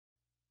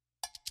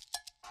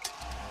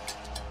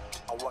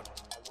one,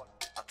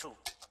 a two,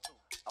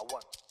 a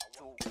one,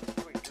 two,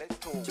 three, let's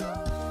go.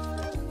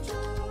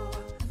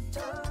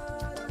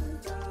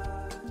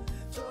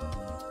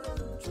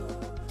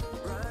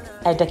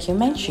 A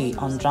documentary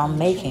on drum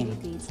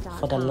making,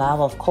 For the Love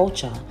of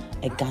Culture,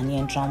 a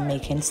Ghanaian drum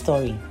making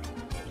story.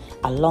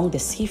 Along the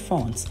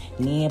seafront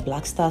near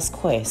Blackstar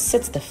Square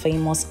sits the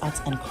famous Arts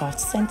and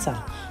Crafts Center,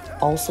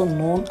 also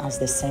known as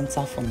the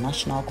Center for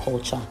National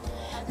Culture.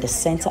 The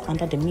center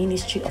under the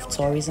Ministry of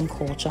Tourism,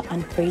 Culture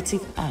and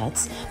Creative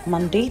Arts,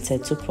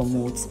 mandated to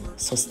promote,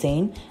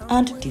 sustain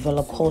and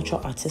develop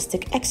cultural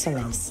artistic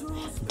excellence.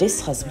 This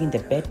has been the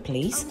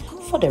birthplace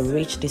for the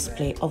rich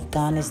display of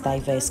Ghana's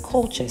diverse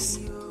cultures.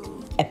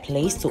 A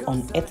place to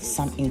unearth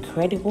some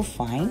incredible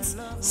finds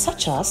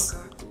such as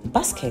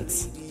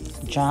baskets,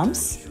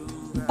 drums,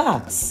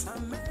 bags,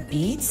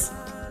 beads,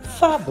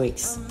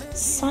 fabrics,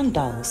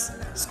 sandals,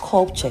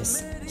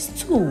 sculptures,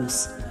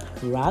 stools,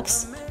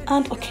 rugs,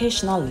 and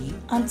occasionally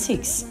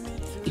antiques.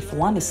 If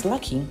one is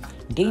lucky,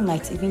 they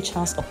might even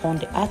chance upon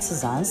the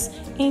artisans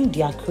in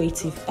their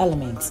creative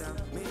elements.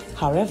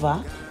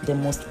 However, the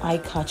most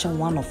eye-catching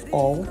one of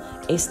all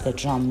is the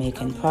drum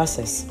making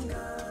process.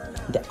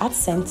 The Art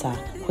Center,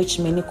 which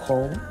many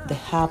call the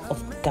hub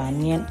of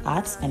Ghanaian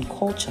arts and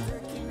culture,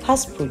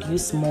 has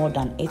produced more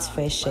than its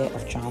fair share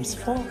of drums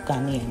for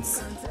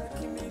Ghanaians.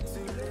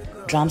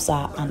 Drums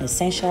are an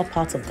essential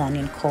part of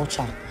Ghanaian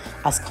culture,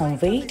 as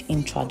conveyed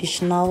in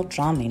traditional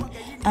drumming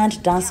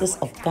and dances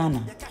of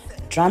Ghana.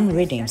 Drum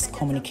rhythms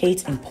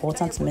communicate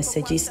important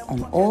messages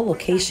on all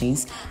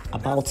occasions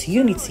about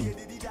unity,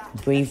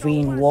 bravery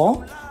in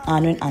war,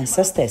 honoring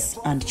ancestors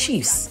and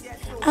chiefs,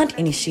 and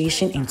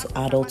initiation into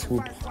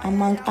adulthood,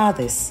 among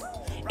others.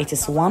 It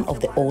is one of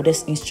the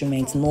oldest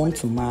instruments known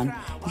to man,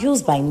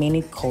 used by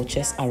many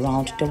cultures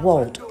around the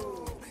world.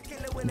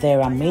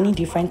 There are many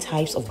different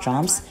types of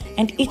drums,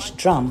 and each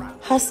drum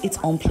has its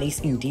own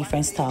place in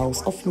different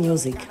styles of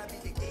music.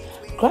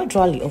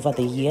 Gradually over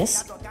the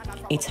years,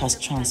 it has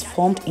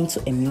transformed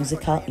into a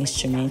musical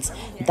instrument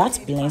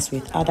that blends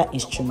with other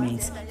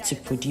instruments to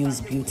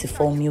produce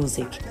beautiful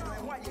music.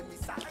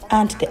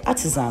 And the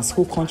artisans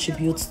who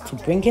contribute to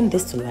bringing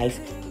this to life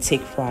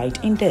take pride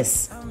in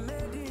this.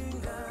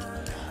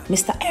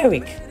 Mr.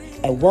 Eric,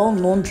 a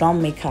well-known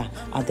drum maker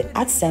at the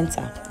Art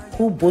Center,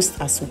 who boasts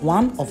as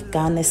one of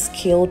Ghana's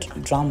skilled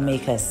drum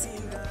makers.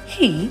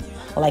 He,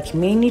 like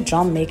many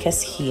drum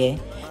makers here,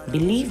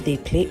 believe they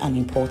play an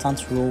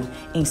important role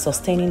in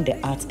sustaining the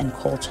art and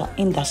culture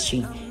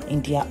industry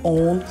in their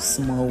own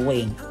small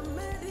way.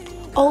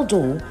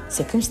 Although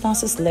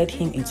circumstances led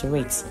him into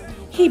it,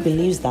 he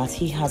believes that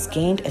he has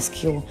gained a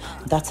skill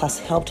that has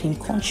helped him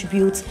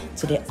contribute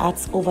to the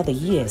arts over the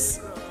years,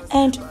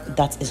 and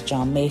that is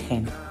drum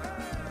making.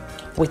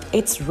 With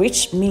its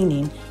rich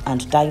meaning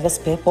and diverse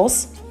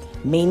purpose,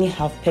 many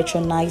have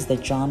patronized the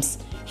drums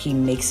he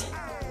makes.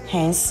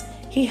 Hence,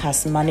 he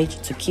has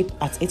managed to keep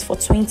at it for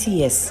 20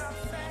 years.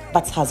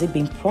 But has it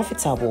been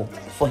profitable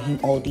for him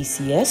all these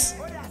years?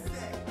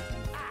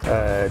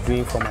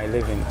 Doing for my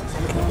living.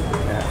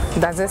 Yeah.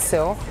 Does it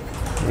sell?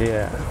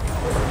 Yeah.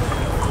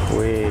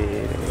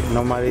 We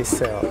normally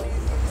sell,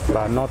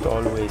 but not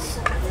always.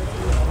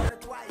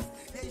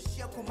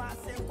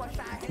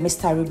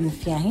 Mr. Ruben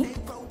Fiahi,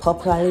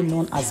 popularly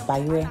known as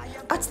Bayre,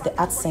 at the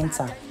Art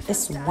Center,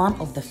 is one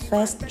of the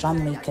first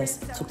drum makers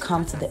to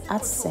come to the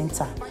Art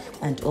Center,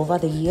 and over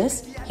the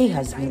years, he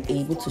has been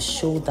able to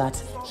show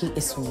that he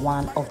is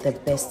one of the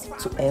best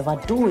to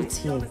ever do it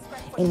here.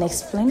 In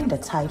explaining the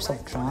types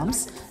of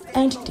drums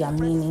and their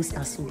meanings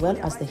as well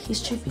as the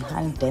history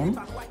behind them,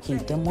 he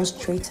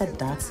demonstrated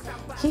that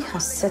he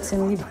has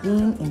certainly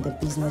been in the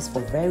business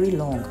for very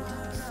long,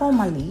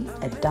 formerly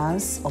a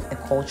dance of a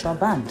cultural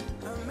band.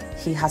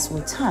 He has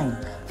with time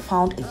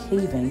found a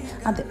haven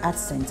at the Art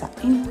Center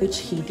in which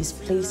he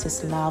displays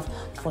his love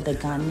for the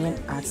Ghanaian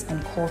arts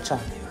and culture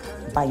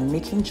by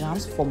making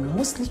drums for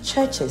mostly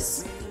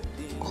churches,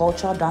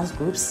 cultural dance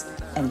groups,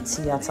 and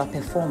theater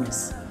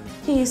performers.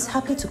 He is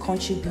happy to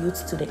contribute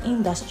to the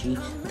industry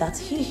that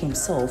he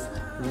himself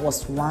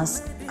was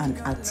once an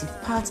active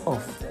part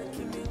of.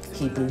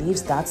 He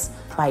believes that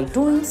by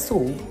doing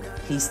so,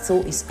 he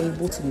still is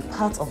able to be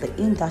part of the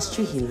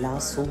industry he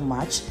loves so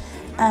much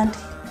and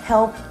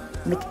help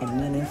make a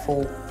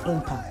meaningful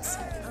impact.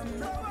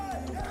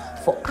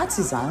 For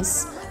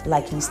artisans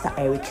like Mr.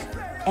 Eric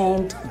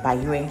and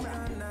Bayre,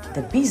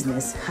 the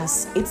business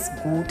has its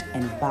good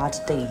and bad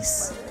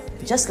days.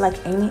 Just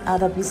like any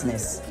other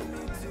business,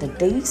 the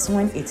days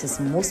when it is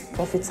most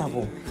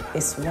profitable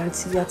is when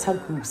theater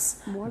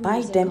groups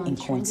buy them in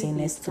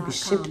containers to be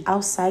shipped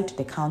outside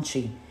the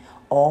country,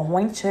 or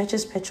when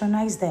churches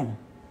patronize them.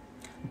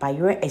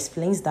 Bayre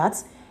explains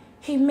that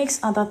he makes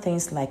other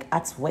things like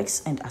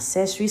artworks and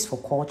accessories for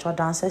cultural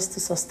dancers to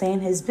sustain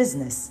his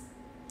business.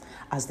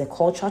 As the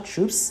cultural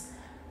troops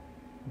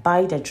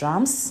buy the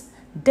drums,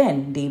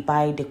 then they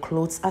buy the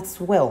clothes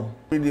as well.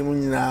 Three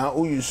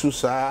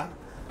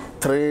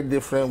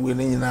different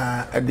winning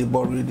at the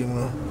board reading.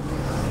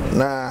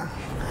 Now,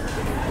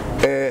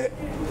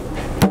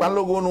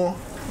 Balogono,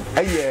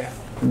 a year,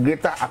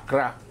 Greater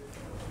Accra.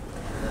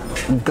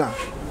 Ga.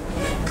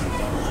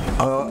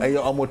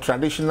 Almost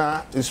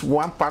traditional is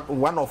one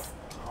of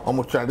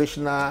almost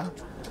traditional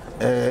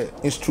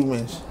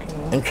instruments.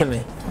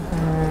 Okay.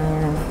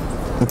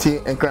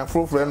 And craft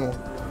for friend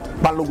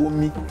balogo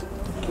mi.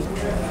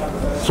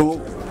 So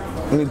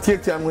in the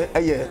theater me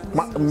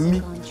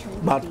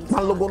but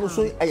balogo no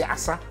so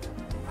asa.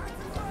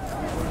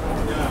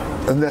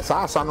 And the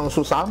asa no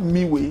so sa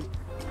mi way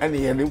and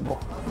the labor.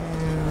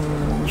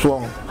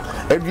 So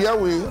every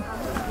way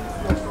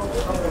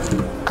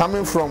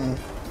coming from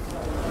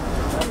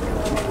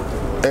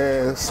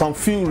some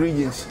few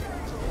regions.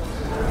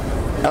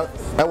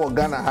 I was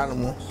Ghana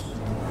animal.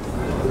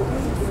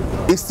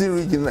 Eastern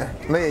region,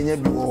 na yenye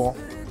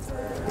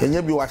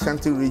bi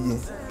Ashanti region.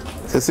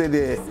 They say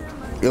they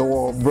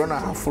were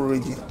Brona Afro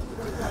region.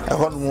 I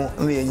heard more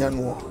na yenye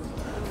no.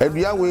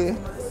 Every way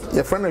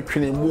your friend a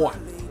training more.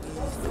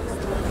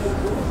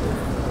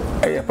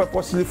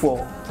 Purposely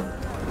for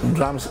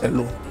drums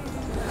alone.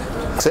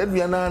 Said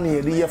we are now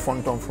near the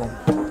Fonton from.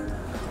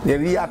 The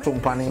Ria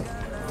Tumpani.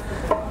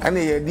 And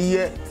the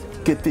idea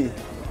Kete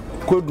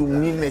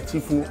Kodumi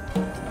Netifu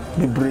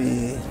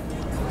Bibre.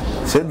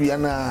 Said we are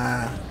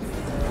now.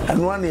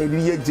 And one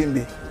idea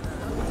Jimmy.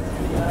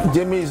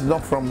 Jimmy is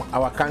not from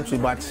our country,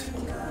 but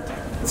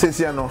says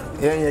you know,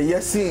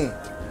 yes, seeing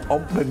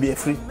up baby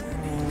free.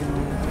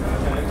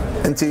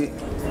 And say,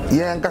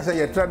 yeah, and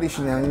Casa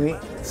traditionally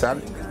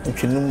sad,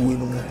 if you know, we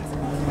know.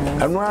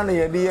 And one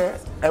idea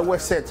I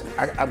was set,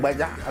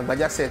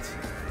 Agbaja set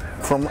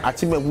from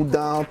Atimebu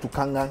down to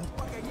Kangang.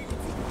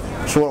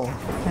 So,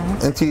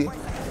 and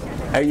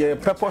I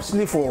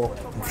purposely for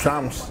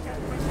drums.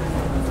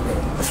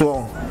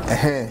 So,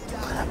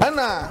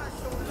 and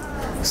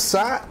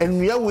sir, and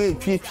we are way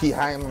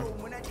behind.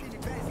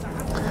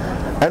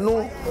 I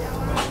know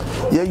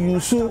you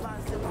use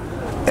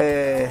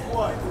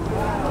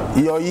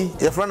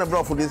your friend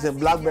abroad for this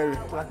blackberry.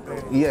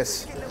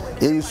 Yes,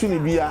 you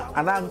soon be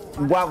an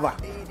guava,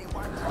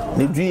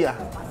 Nigeria.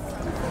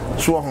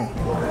 So,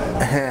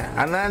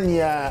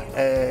 Anania,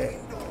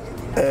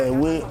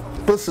 we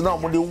personal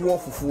money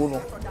wolf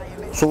for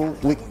so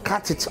we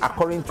cut it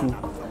according to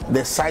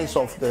the size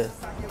of the,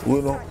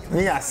 you know,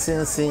 near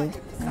sensing.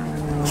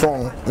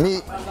 So,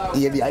 me,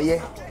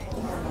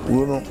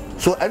 you know,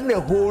 so and the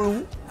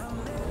whole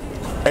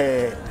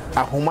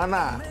a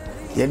humana,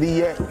 you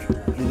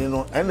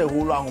know, and the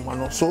whole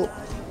humano. So,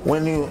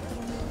 when you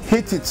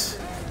hit it,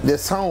 the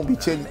sound will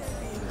be changed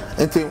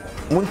until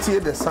Muntie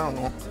the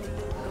sound.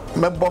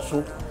 My boss,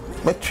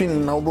 my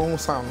twin now don't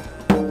sound.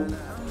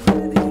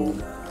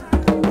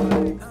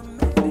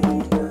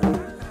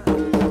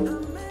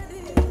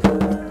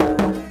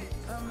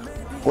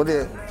 What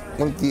the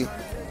Muntie?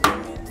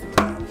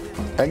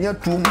 And you're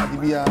too much.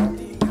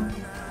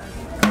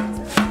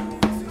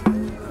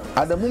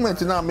 At the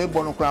moment now, make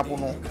bono crap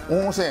on.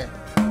 Won't say,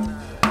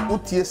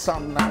 put your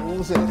sound now.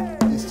 Won't say,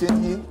 it's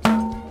changing.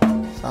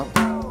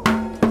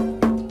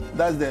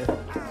 That's the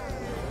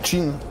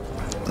chin.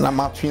 Na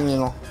my twin, you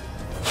know.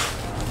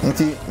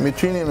 Until me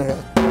training her.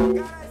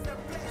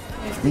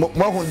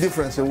 More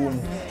difference a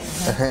woman.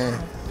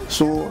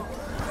 So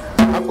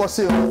I could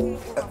say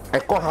I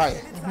call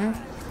high.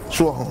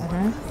 So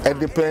at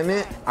the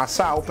penny I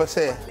saw open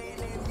say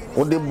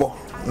what the bo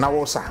now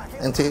was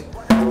until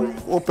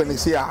open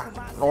is here.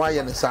 No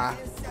I sir.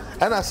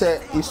 And I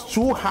say it's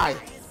too high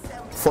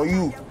for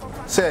you.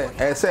 Say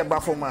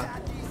Bafoma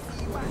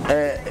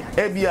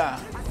Ebia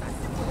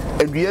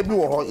Ebi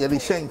or you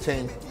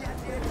change.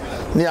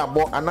 Near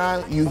bo and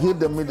now you hit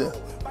the middle.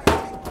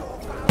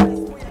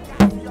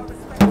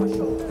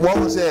 What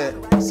was the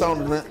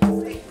sound?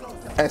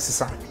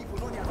 Exercise.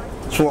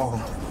 So,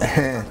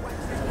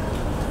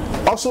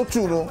 also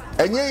true, no.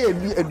 And ye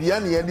a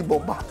diani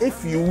boba.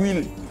 If you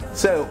will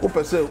say,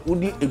 open say,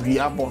 would a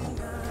diabon,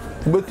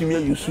 but you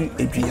may use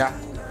a dia,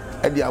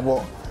 a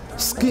diabo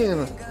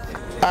skin.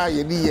 Ah,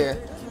 ye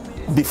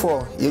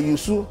before you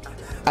use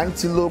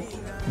antelope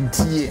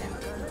deer.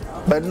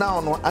 But now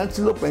no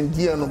antelope and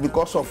deer no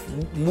because of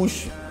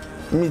bush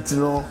meat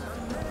no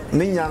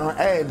ninya no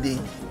air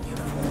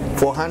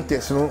for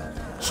hunters no,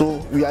 so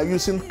we are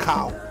using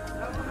cow.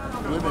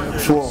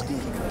 So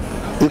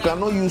you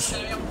cannot use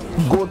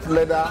goat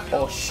leather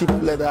or sheep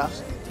leather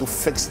to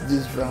fix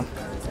this drum.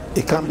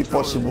 It can't be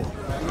possible.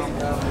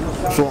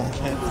 So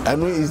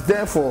and it's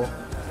there for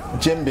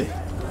djembe.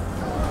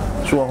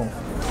 So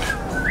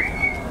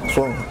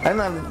and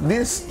then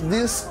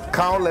this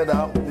cow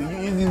leather we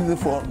use it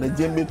for the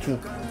djembe too.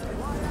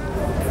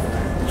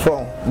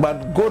 So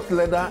but goat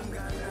leather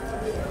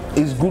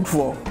is good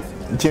for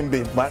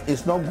djembe, but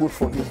it's not good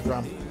for this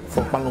drum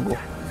for panogo.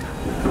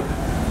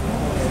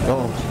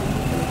 Oh,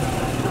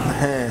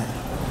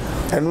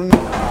 and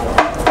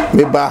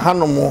me ba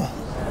hanomo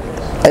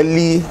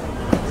early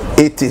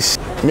 80s.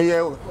 Me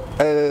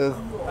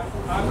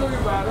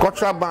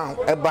cultural band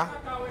eba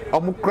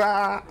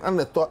omukra and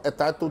the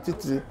title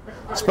titri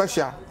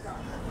special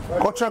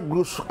cultural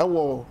groups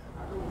all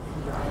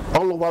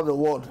over the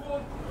world.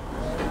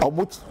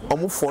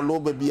 Omu follow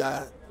baby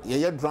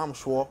ye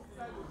drums wo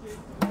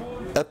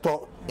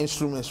eto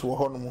instruments wo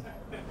honomo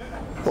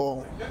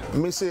Oh,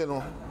 me say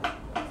no.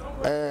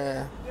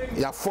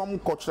 Ya form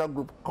cultural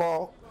group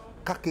called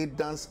Kake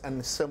Dance and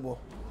Ensemble.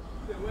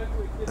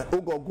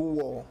 Ogo go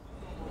war.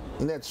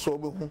 Net so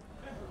be hu.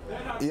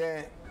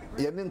 Yeah,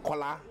 nin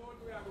kola.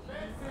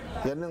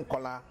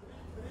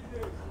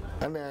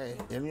 And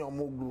any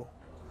omoglu.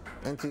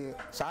 Enti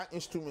sa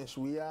instruments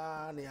we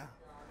are near.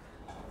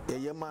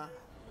 Yema.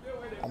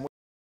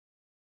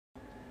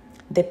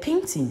 The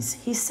paintings,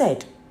 he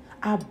said,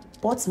 are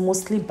bought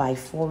mostly by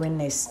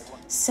foreigners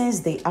since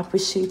they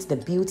appreciate the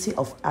beauty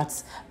of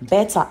art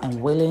better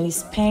and willingly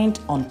spend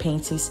on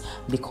paintings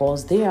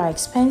because they are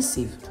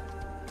expensive.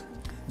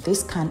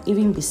 This can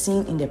even be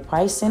seen in the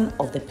pricing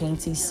of the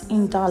paintings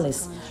in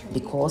dollars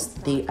because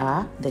they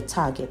are the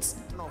target.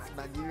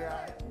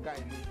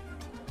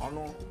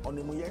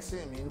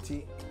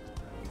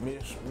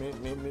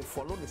 Me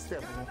follow the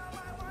step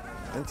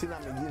until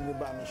I'm in the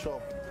bar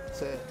shop.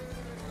 Say,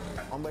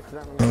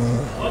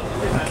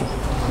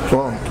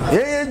 so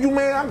yeah, you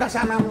may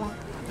understand.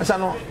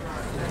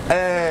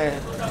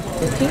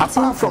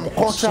 Apart from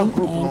cultural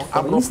group,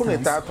 for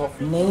instance,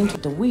 named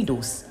The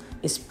Widows,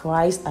 is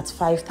priced at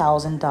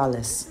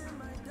 $5,000.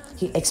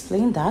 He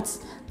explained that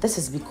this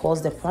is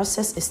because the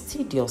process is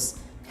tedious,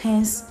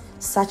 hence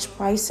such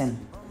pricing.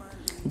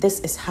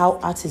 This is how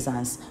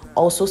artisans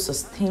also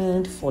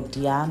sustained for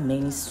their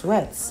many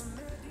sweats.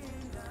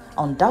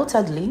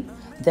 Undoubtedly,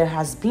 there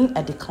has been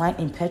a decline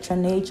in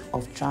patronage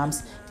of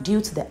drums due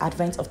to the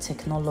advent of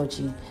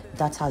technology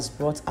that has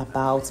brought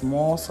about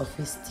more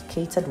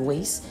sophisticated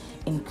ways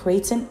in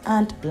creating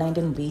and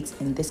blending beats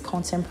in this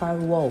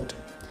contemporary world.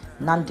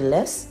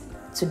 Nonetheless,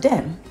 to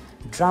them,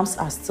 drums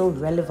are still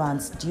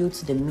relevant due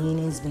to the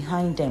meanings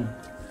behind them.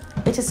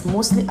 It is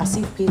mostly as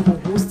if people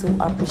who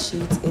still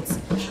appreciate it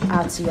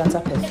are theater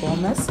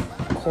performers,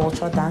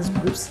 cultural dance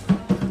groups,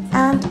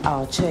 and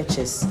our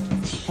churches.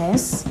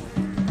 Hence,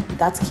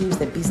 that keeps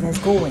the business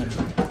going.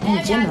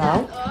 In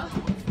general,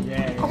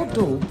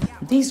 although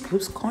these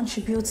groups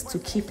contribute to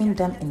keeping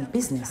them in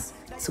business,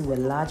 to a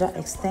larger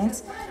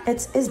extent,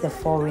 it is the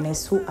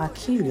foreigners who are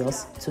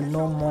curious to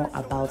know more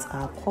about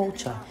our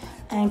culture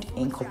and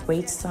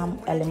incorporate some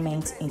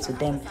elements into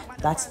them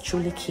that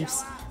truly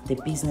keeps the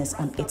business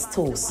on its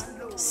toes.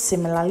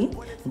 Similarly,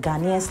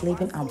 Ghanaians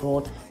living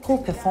abroad who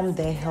perform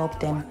there help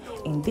them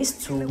in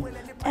this too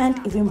and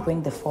even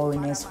bring the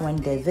foreigners when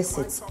they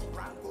visit.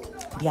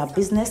 Their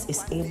business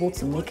is able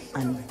to make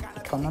an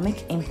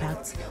economic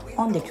impact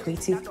on the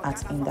creative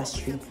art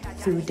industry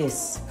through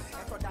this.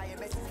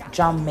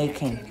 Drum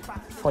making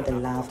for the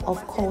love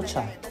of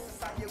culture.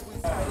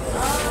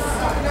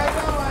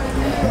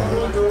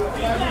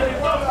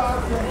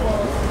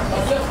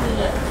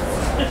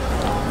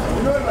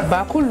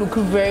 Baku look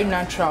very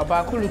natural.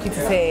 Baku look it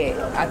say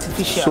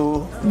artificial.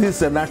 So this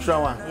is a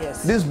natural one.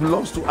 Yes. This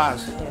belongs to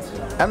us.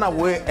 Yes. And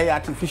we are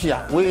artificial.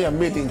 We are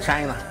made in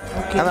China.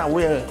 Okay. And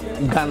we are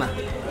Ghana.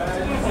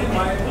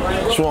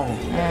 So,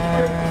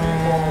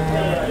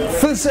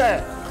 first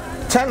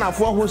China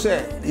for who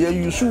say you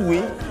use we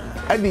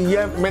and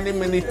the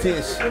many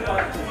things.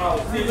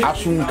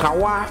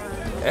 Asunkawa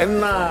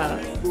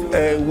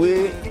and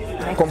we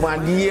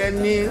command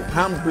any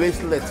hand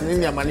bracelet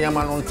in your money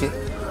amanonte.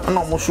 And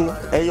almost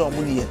a your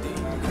money.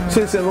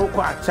 Since a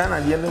local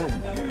China, the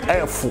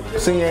airful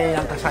singing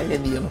and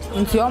Kasaya.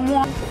 Into your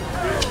more.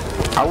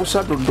 I was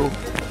at the door.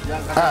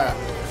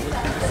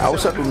 I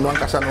was at the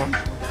Nankasano.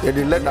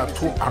 You let that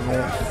to ano.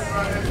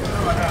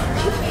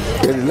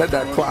 You let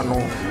that to ano.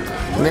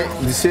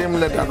 The same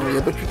letter no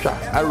you better.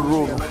 I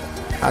roll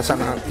as an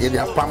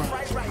pam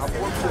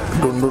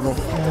don't know.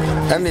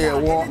 And you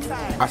walk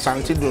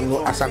Asante don't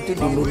know. Asante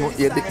don't know.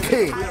 You the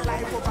cane.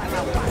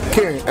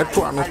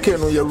 Eto ano cane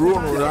no you roll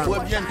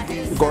around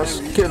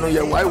because cane no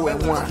you why when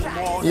one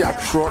you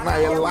throw na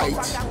you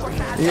light.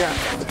 Yeah,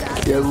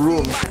 you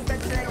roll.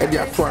 And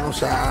you throw no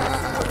sa.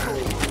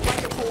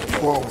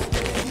 Wow,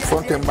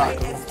 front and back.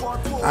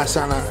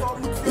 Asana,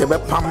 you be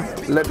pam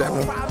leather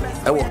no.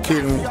 I will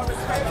kill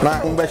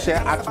na umbe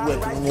share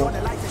artwork no.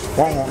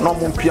 No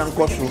mo pian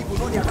koso.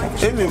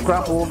 Emi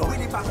crap no.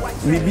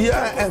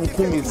 Bibia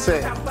enkumi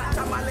say.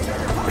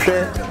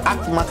 Hwe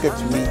art market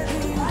me.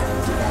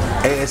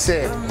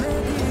 Say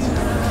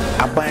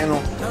aban no.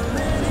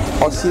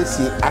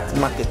 Osiesie art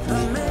market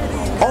me.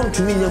 On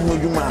to me nyam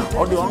adwuma,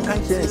 o de on kan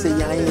kire say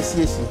yan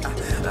yesiesie.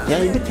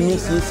 Yan bitumi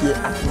yesiesie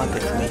art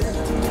market me.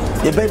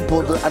 You bet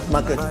both the art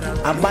market,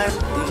 aban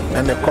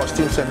and the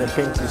costumes and the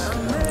paintings.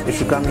 If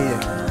you come here.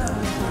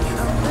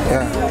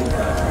 Yeah.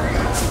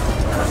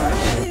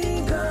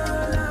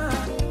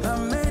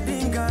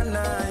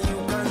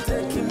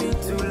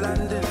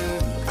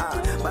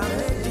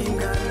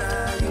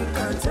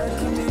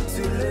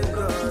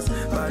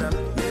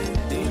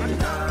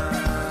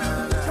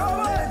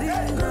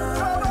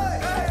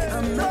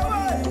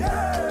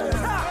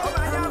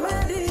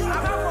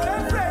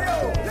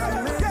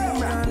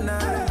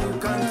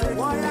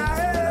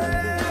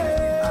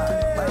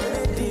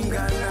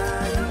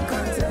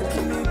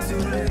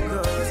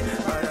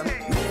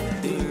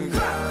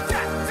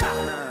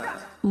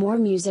 More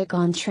music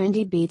on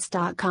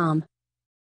trendybeats.com.